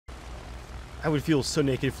I would feel so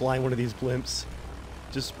naked flying one of these blimps.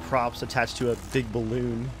 Just props attached to a big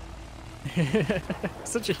balloon.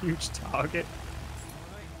 Such a huge target.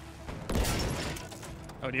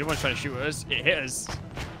 Oh, the other one's trying to shoot us. It hit us.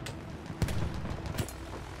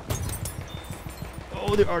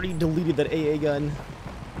 Oh, they already deleted that AA gun.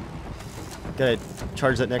 Gotta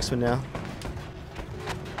charge that next one now.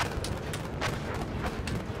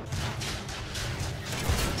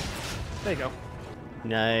 There you go.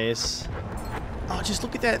 Nice. Oh, just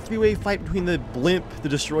look at that three-way fight between the blimp, the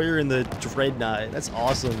destroyer, and the dreadnought. That's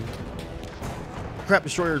awesome. Crap,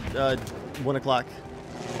 destroyer, 1 o'clock.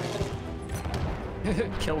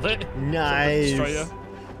 Killed it. Nice. Killed the destroyer.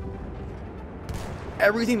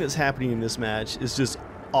 Everything that's happening in this match is just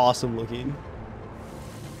awesome looking.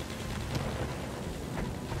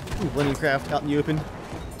 Ooh, landing craft out in the open.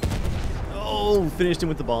 Oh, finished him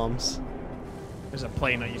with the bombs. There's a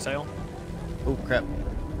plane on your tail. Oh, crap.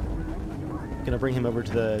 Gonna bring him over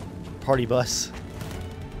to the party bus.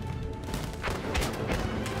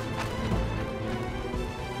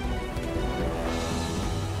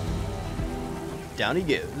 Down he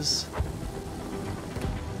goes.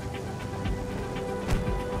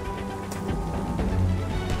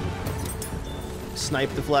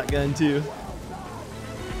 Snipe the flat gun too.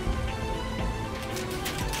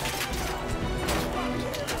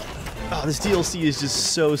 Oh, this DLC is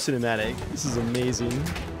just so cinematic. This is amazing.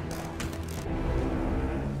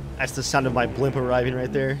 That's the sound of my blimp arriving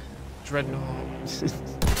right there. Dreadnought.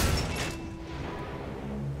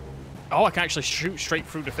 Oh, I can actually shoot straight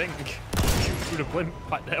through the thing. Shoot through the blimp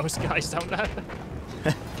like those guys down there.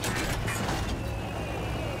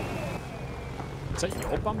 Is that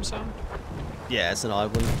your bomb sound? Yeah, it's an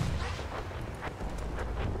odd one.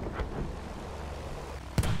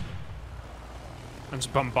 I'm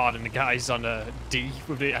just bombarding the guys on a D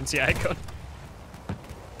with the anti-air gun.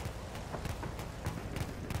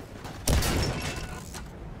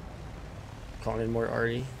 Calling in more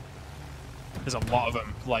Artie. There's a lot of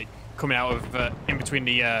them, like coming out of in between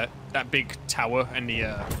the that big tower and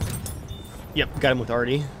the. Yep, got him with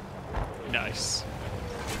Artie. Nice.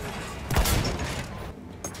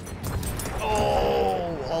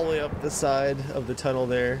 Oh, all the way up the side of the tunnel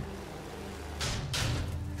there.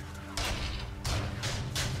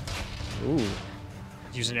 Ooh,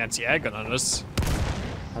 Using the anti-air gun on us.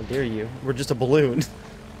 how dare you? We're just a balloon.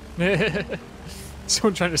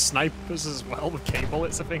 Someone trying to snipe us as well with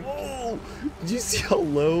K-bullets, I think. Oh, did you see how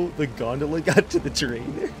low the gondola got to the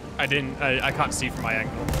terrain there? I didn't. I can't see from my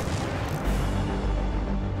angle.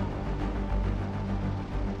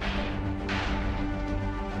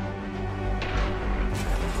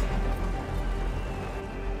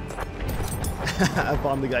 I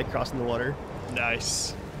bombed the guy crossing the water.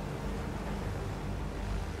 Nice.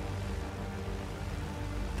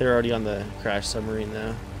 They're already on the crash submarine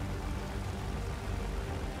though.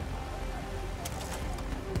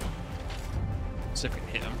 See if we can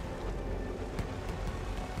hit him.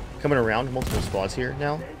 Coming around multiple spots here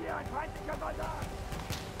now.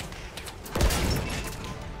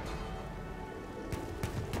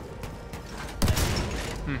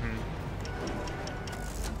 Mm-hmm.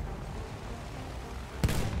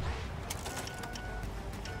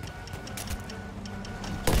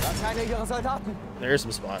 There's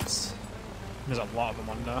some spots. There's a lot of them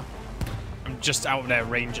on there. I'm just out of their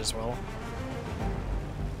range as well.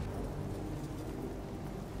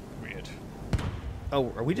 Weird.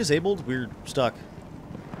 Oh, are we disabled? We're stuck.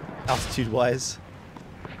 Altitude-wise.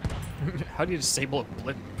 How do you disable a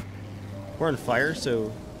blimp? We're on fire,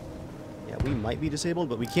 so yeah, we might be disabled,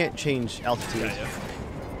 but we can't change altitude.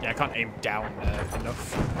 Yeah, I can't aim down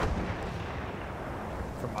enough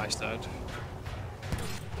from my side.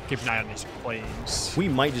 Keep an eye on these planes. We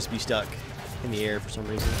might just be stuck in the air for some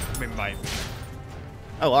reason. We might.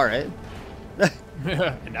 Oh, all right.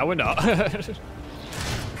 And now we're not.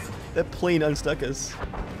 That plane unstuck us.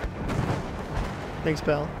 Thanks,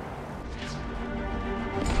 pal.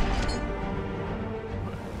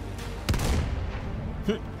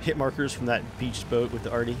 Hit markers from that beached boat with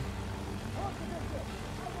the Artie.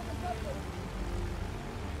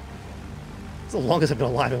 It's the longest I've been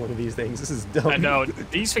alive in one of these things. This is dumb. I know.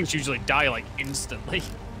 These things usually die like instantly.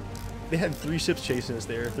 They had 3 ships chasing us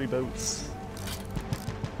there, 3 boats.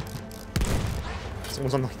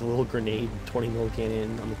 Someone's on like the little grenade 20 mil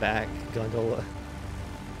cannon on the back gondola.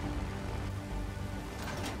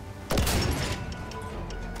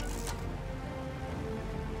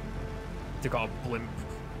 They've got a blimp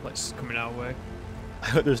that's coming our way. I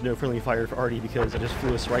hope there's no friendly fire for Artie because I just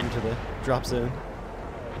flew us right into the drop zone.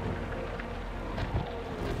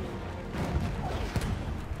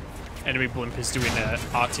 enemy blimp is doing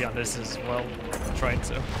RT on this as well. Trying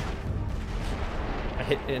to. I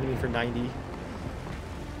hit an enemy for 90.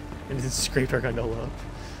 And it scraped our gondola up.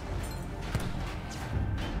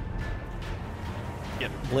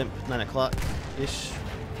 Yep, blimp, 9 o'clock-ish.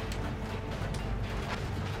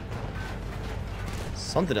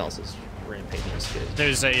 Something else is rampaging us good.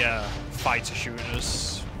 There's a fighter shooting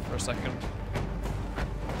us for a second.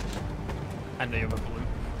 And the other blimp.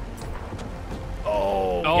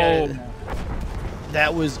 Oh, oh.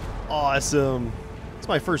 That was awesome. It's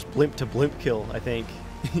my first blimp to blimp kill, I think.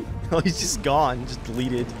 Oh, he's just gone, just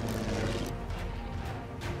deleted.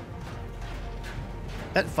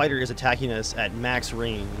 That fighter is attacking us at max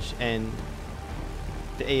range, and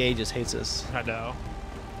the AA just hates us. I know.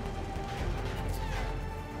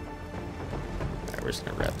 Alright, we're just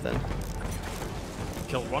gonna rep then.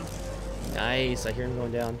 Killed one. Nice, I hear him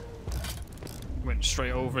going down. Went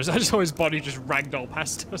straight over us. I saw his body just ragdoll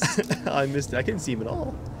past us. I missed it. I couldn't see him at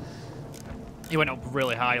all. He went up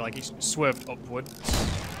really high, like he swerved upwards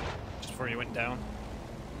just before he went down.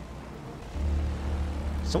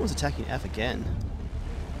 Someone's attacking F again.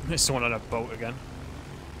 There's someone on a boat again.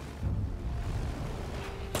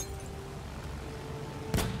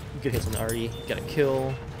 Good hits on the RE. Got a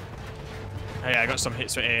kill. Hey, I got some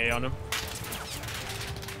hits with AA on him.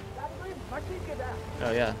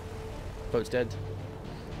 Oh yeah. Boat's dead.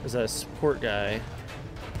 There's a support guy.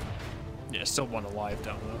 Yeah, still one alive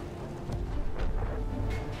down there.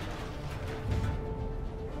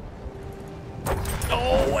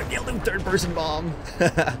 Oh, I nailed him! Third person bomb!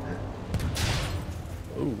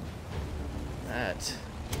 Ooh. That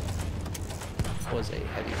was a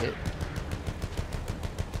heavy hit.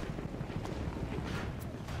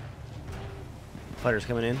 Fighters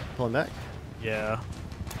coming in, pulling back. Yeah.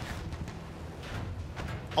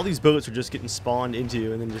 All these boats are just getting spawned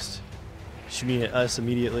into and then just shooting at us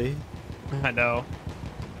immediately. I know.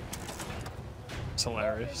 It's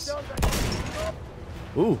hilarious.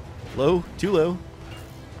 Ooh, low, too low.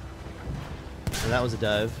 And that was a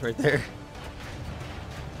dive right there.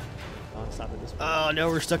 Oh, stop it this way. Oh no,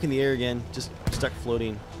 we're stuck in the air again. Just stuck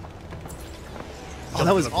floating. Oh,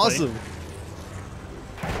 that was awesome.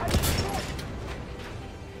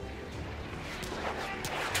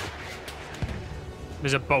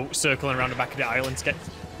 There's a boat circling around the back of the island to get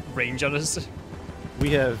range on us. We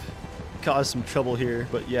have caused some trouble here,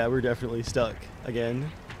 but yeah, we're definitely stuck again.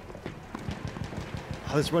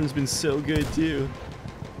 Oh, this run has been so good too.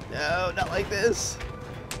 No, not like this.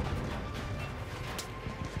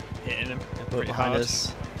 Hitting him. Boat behind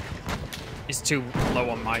us. He's too low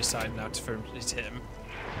on my side now for him to hit him.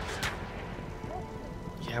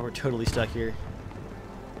 Yeah, we're totally stuck here.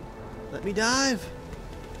 Let me dive.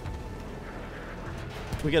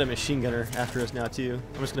 We got a machine gunner after us now too.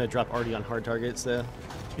 I'm just gonna drop Artie on hard targets though.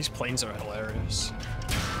 These planes are hilarious.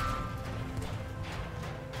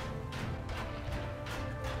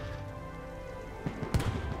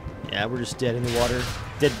 Yeah, we're just dead in the water.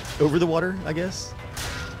 Dead over the water, I guess.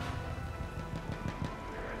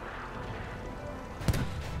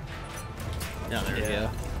 Oh, there we go.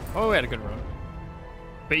 Oh, we had a good run.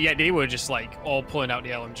 But yeah, they were just like all pulling out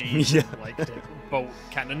the LMGs, Yeah. and, like the boat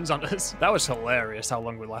cannons on us. That was hilarious how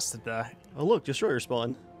long we lasted there. Oh look, destroyer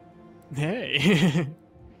spawn. Hey.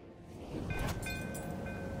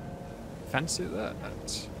 Fancy that.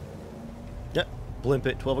 Yep, blimp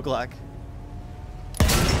at 12 o'clock.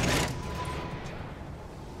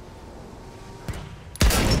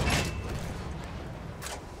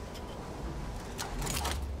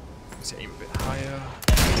 Let's aim a bit higher.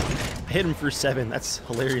 I hit him for 7. That's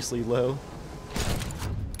hilariously low.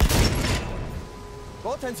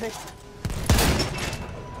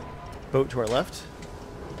 Boat to our left.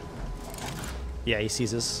 Yeah, he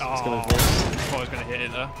sees us. He's coming for us. I thought I was going to hit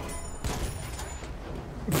it there.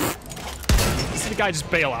 See the guy just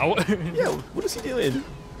bail out. Yeah, what is he doing?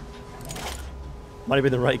 Might have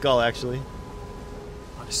been the right call, actually.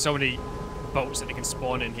 There's so many boats that they can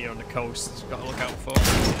spawn in here on the coast. You've got to look out for.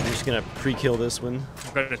 I'm just gonna pre-kill this one.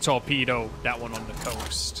 I've got to torpedo that one on the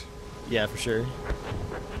coast. Yeah, for sure.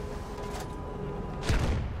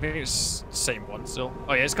 I think it's the same one still.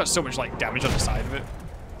 Oh yeah, it's got so much like damage on the side of it.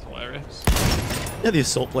 It's hilarious. Yeah, the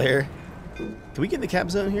assault player. Can we get in the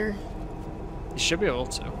cap zone here? You should be able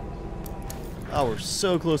to. Oh, we're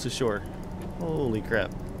so close to shore. Holy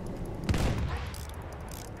crap.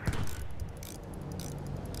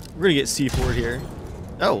 We're gonna get C4 here.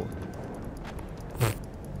 Oh.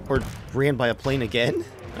 Or ran by a plane again?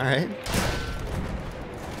 Alright.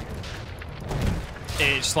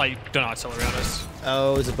 It's like done artillery on us.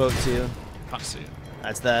 Oh, it's a boat too. Can't see it.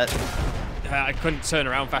 That's that. I couldn't turn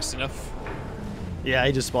around fast enough. Yeah,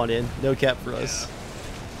 he just spawned in. No cap for us.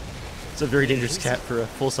 It's a very dangerous cap for a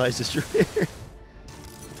full-size destroyer.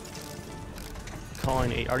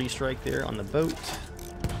 Calling a arty strike there on the boat.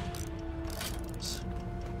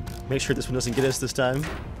 Make sure this one doesn't get us this time.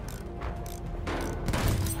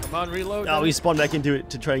 Come on, reload. Oh, he spawned back into it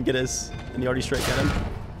to try and get us, and the arty strike got him.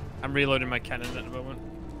 I'm reloading my cannon at the moment.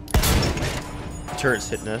 Turret's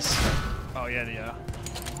hitting us. Oh yeah, they are.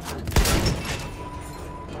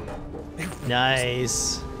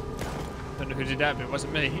 Nice. Don't know who did that, but it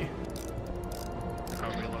wasn't me. Oh,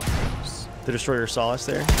 reload. The destroyer saw us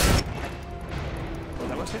there. Is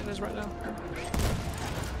that what's hitting us right now?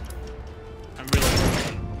 I'm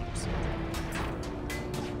reloading.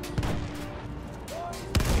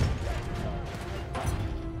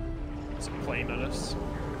 It's a plane on us.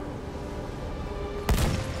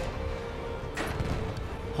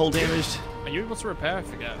 Hull damaged. Are you able to repair? I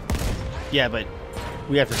forget. Yeah, but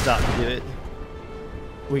we have to stop to do it.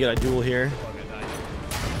 We got a duel here. Oh, I'm gonna die.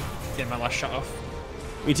 Get my last shot off.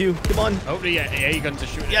 Me too. Come on. Oh, the AA gun to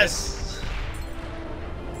shoot. Yes.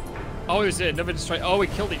 Oh, it was another destroyer. Oh, we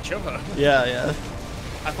killed each other. Yeah, yeah.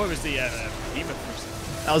 I thought it was the beamer person.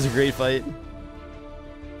 That was a great fight.